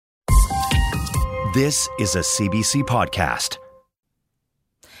This is a CBC podcast.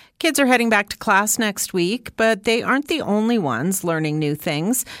 Kids are heading back to class next week, but they aren't the only ones learning new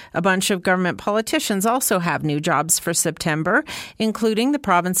things. A bunch of government politicians also have new jobs for September, including the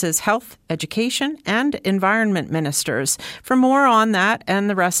province's health, education, and environment ministers. For more on that and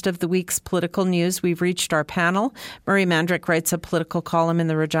the rest of the week's political news, we've reached our panel. Murray Mandryk writes a political column in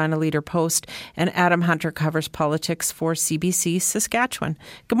the Regina Leader-Post, and Adam Hunter covers politics for CBC Saskatchewan.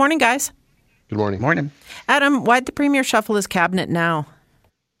 Good morning, guys. Good morning. Morning. Adam, why'd the Premier shuffle his cabinet now?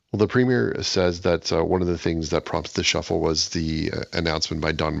 Well, the Premier says that one of the things that prompted the shuffle was the announcement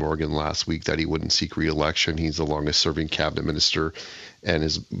by Don Morgan last week that he wouldn't seek re-election. He's the longest-serving cabinet minister and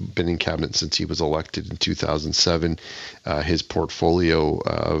has been in cabinet since he was elected in 2007. His portfolio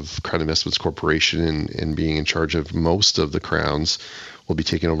of Crown Investments Corporation and being in charge of most of the Crowns will be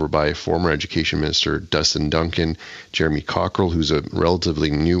taken over by former Education Minister Dustin Duncan. Jeremy Cockrell, who's a relatively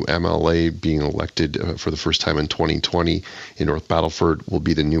new MLA being elected for the first time in 2020 in North Battleford, will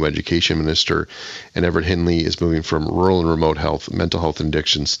be the new Education Minister. And Everett Hindley is moving from rural and remote health, mental health and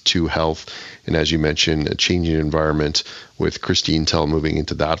addictions to health. And as you mentioned, a changing environment with Christine Tell moving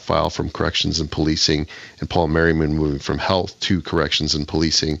into that file from corrections and policing, and Paul Merriman moving from health to corrections and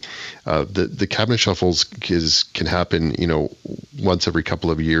policing. The cabinet shuffles can happen, once every couple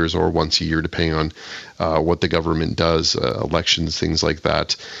of years or once a year, depending on what the government does, elections, things like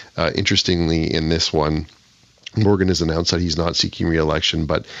that. Interestingly, in this one, Morgan has announced that he's not seeking re-election,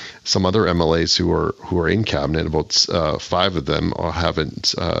 but some other MLAs who are in cabinet, about 5 of them,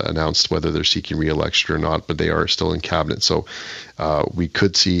 haven't announced whether they're seeking re-election or not, but they are still in cabinet. So we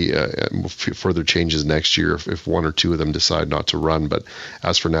could see further changes next year if 1 or 2 of them decide not to run. But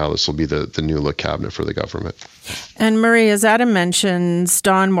as for now, this will be the new look cabinet for the government. And Murray, as Adam mentions,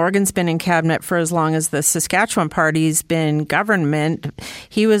 Don Morgan's been in cabinet for as long as the Saskatchewan Party's been government.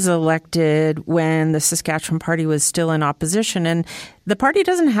 He was elected when the Saskatchewan Party was still in opposition, and the party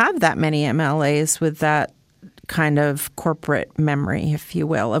doesn't have that many MLAs with that kind of corporate memory, if you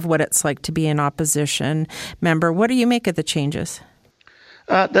will, of what it's like to be an opposition member. What do you make of the changes?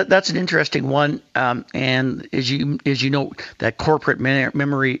 That's an interesting one, and as you know, that corporate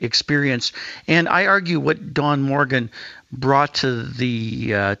memory experience, and I argue what Don Morgan brought to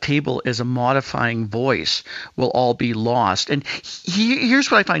the table as a modifying voice will all be lost. And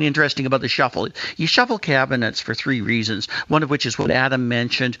here's what I find interesting about the shuffle. You shuffle cabinets for 3 reasons, one of which is what Adam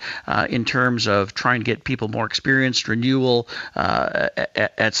mentioned in terms of trying to get people more experienced, renewal,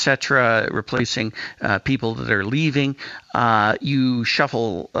 etc., replacing people that are leaving. You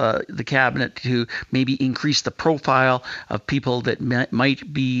shuffle the cabinet to maybe increase the profile of people that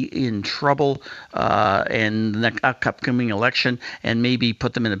might be in trouble in the upcoming election, and maybe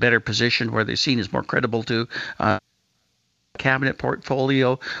put them in a better position where they're seen as more credible to cabinet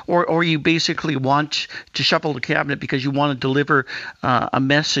portfolio, or you basically want to shuffle the cabinet because you want to deliver a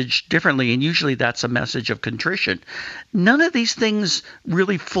message differently, and usually that's a message of contrition. None of these things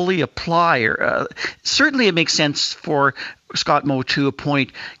really fully apply. Certainly it makes sense for Scott Moe to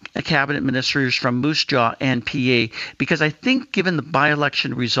appoint cabinet ministers from Moose Jaw and PA, because I think given the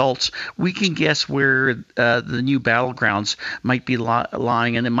by-election results, we can guess where the new battlegrounds might be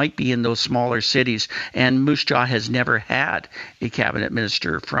lying, and it might be in those smaller cities. And Moose Jaw has never had a cabinet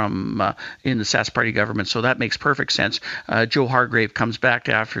minister from in the Sask Party government, so that makes perfect sense. Joe Hargrave comes back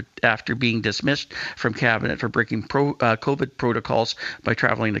after being dismissed from cabinet for breaking COVID protocols by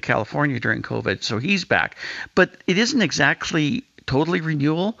traveling to California during COVID, so he's back. But it isn't exactly totally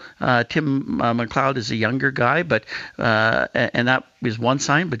renewal. Tim McLeod is a younger guy, but and that is one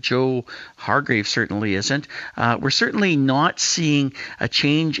sign, but Joe Hargrave certainly isn't. We're certainly not seeing a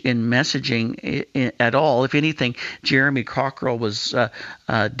change in messaging at all. If anything, Jeremy Cockrell was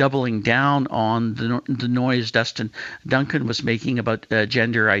doubling down on the noise Dustin Duncan was making about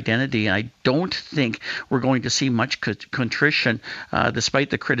gender identity. I don't think we're going to see much contrition, despite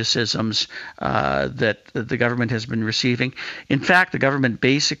the criticisms that the government has been receiving. In fact, the government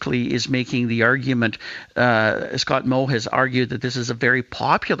basically is making the argument, Scott Moe has argued that this is a very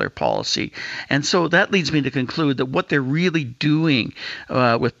popular policy. And so that leads me to conclude that what they're really doing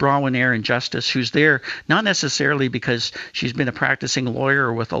with Bronwyn Aaron Justice, who's there not necessarily because she's been a practicing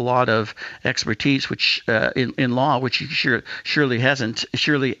lawyer with a lot of expertise, which in law, which she surely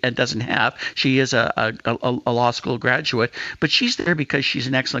doesn't have. She is a law school graduate, but she's there because she's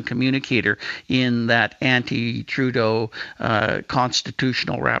an excellent communicator in that anti-Trudeau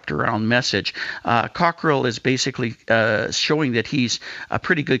constitutional wrapped around message. Cockrell is basically showing that he's a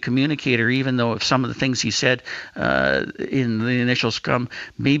pretty good communicator, even though if some of the things he said in the initial scrum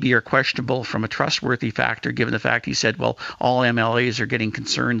maybe are questionable from a trustworthy factor, given the fact he said, well, all MLAs are getting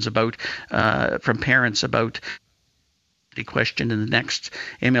concerns about from parents about the question. And the next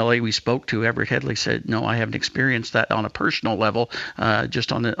MLA we spoke to, Everett Headley, said, no, I haven't experienced that on a personal level,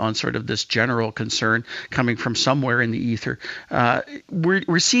 just on sort of this general concern coming from somewhere in the ether.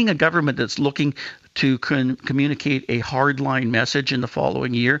 We're seeing a government that's looking to communicate a hardline message in the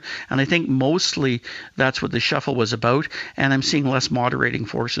following year. And I think mostly that's what the shuffle was about. And I'm seeing less moderating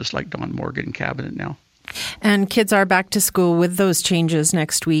forces like Don Morgan in cabinet now. And kids are back to school with those changes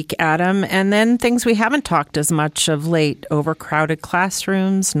next week, Adam. And then things we haven't talked as much of late: overcrowded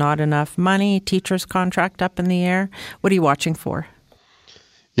classrooms, not enough money, teachers' contract up in the air. What are you watching for?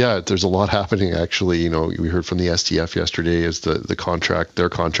 Yeah, there's a lot happening, actually. We heard from the STF yesterday as their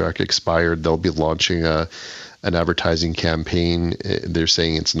contract expired. They'll be launching an advertising campaign. They're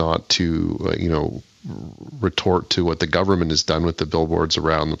saying it's not to, retort to what the government has done with the billboards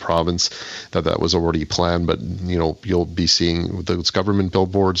around the province, that was already planned. But, you'll be seeing those government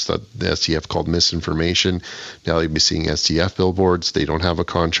billboards that the STF called misinformation. Now you'll be seeing STF billboards. They don't have a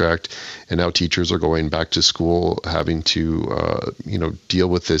contract. And now teachers are going back to school having to, deal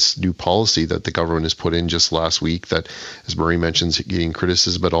with this new policy that the government has put in just last week that, as Murray mentions, getting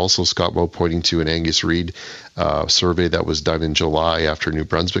criticism, but also Scott Moe pointing to an Angus Reid survey that was done in July after New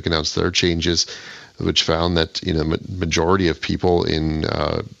Brunswick announced their changes, which found that majority of people in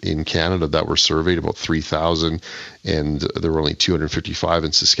Canada that were surveyed, about 3,000, and there were only 255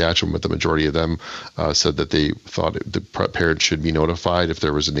 in Saskatchewan, but the majority of them said that they thought the parents should be notified if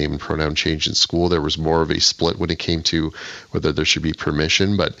there was a name and pronoun change in school. There was more of a split when it came to whether there should be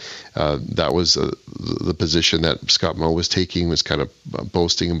permission, but that was the position that Scott Moe was taking, was kind of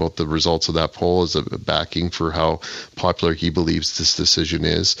boasting about the results of that poll as a backing for how popular he believes this decision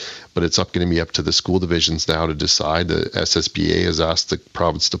is. But it's going to be up to the school divisions now to decide. The SSBA has asked the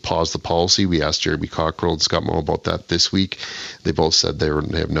province to pause the policy. We asked Jeremy Cockrell and Scott Moe about that this week. They both said they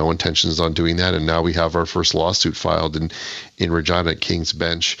have no intentions on doing that. And now we have our first lawsuit filed in Regina at King's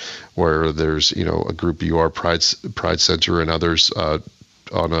Bench, where there's a group, UR Pride Center and others,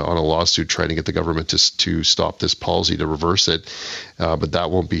 on a lawsuit trying to get the government to stop this policy, to reverse it. But that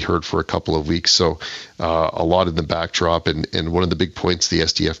won't be heard for a couple of weeks. So a lot in the backdrop. And one of the big points the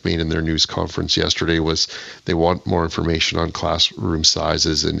SDF made in their news conference yesterday was they want more information on classroom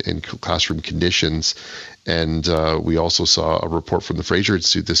sizes and classroom conditions. And we also saw a report from the Fraser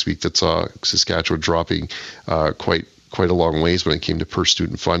Institute this week that saw Saskatchewan dropping quite a long ways when it came to per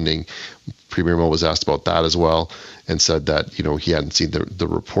student funding. Premier Moe was asked about that as well, and said that he hadn't seen the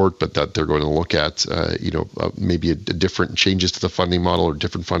report, but that they're going to look at maybe a different changes to the funding model or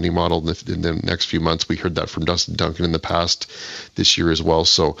different funding model in the next few months. We heard that from Dustin Duncan in the past this year as well.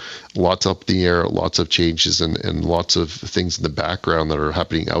 So lots up in the air, lots of changes, and lots of things in the background that are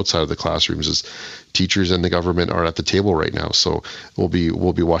happening outside of the classrooms as teachers and the government are at the table right now. So we'll be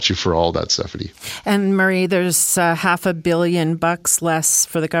watching for all that, Stephanie. And Murray, there's $500 million less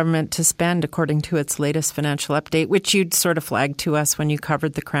for the government to spend, according to its latest financial update, which you'd sort of flagged to us when you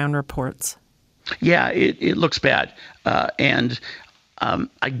covered the Crown reports. Yeah, it looks bad. And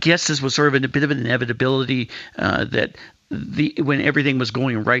I guess this was sort of a bit of an inevitability that when everything was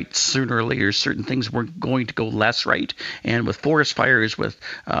going right, sooner or later, certain things were going to go less right. And with forest fires, with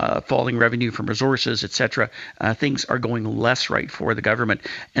falling revenue from resources, etc., things are going less right for the government.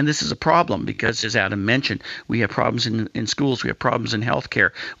 And this is a problem because, as Adam mentioned, we have problems in schools, we have problems in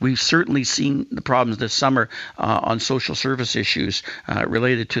healthcare. We've certainly seen the problems this summer on social service issues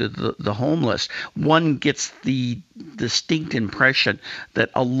related to the homeless. One gets the distinct impression that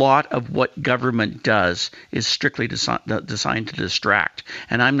a lot of what government does is strictly designed to distract.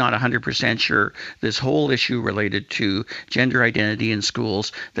 And I'm not 100% sure this whole issue related to gender identity in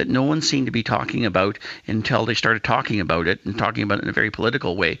schools that no one seemed to be talking about until they started talking about it, and talking about it in a very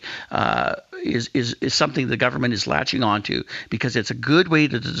political way, is something the government is latching onto because it's a good way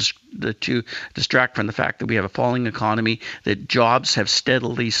to distract from the fact that we have a falling economy, that jobs have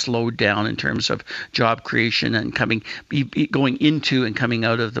steadily slowed down in terms of job creation and going into and coming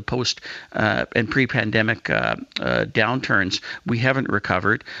out of the post and pre-pandemic downturns. We haven't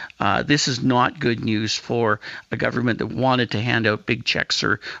recovered. This is not good news for a government that wanted to hand out big checks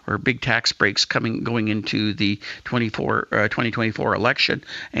or big tax breaks going into the 2024 election.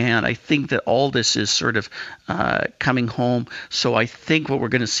 And I think that all this is sort of coming home. So I think what we're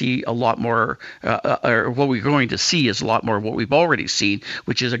going to see a lot more, or what we're going to see is a lot more of what we've already seen,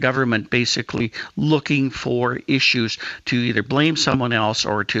 which is a government basically looking for issues to either blame someone else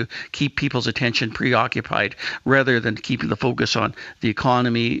or to keep people's attention preoccupied rather than keeping the focus on the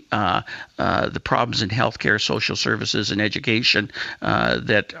economy, the problems in healthcare, social services, and education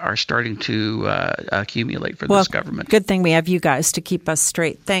that are starting to accumulate for this government. Good thing we have you guys to keep us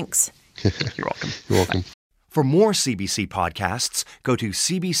straight. Thanks. You're welcome. You're welcome. For more CBC podcasts, go to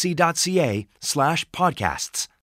cbc.ca/podcasts.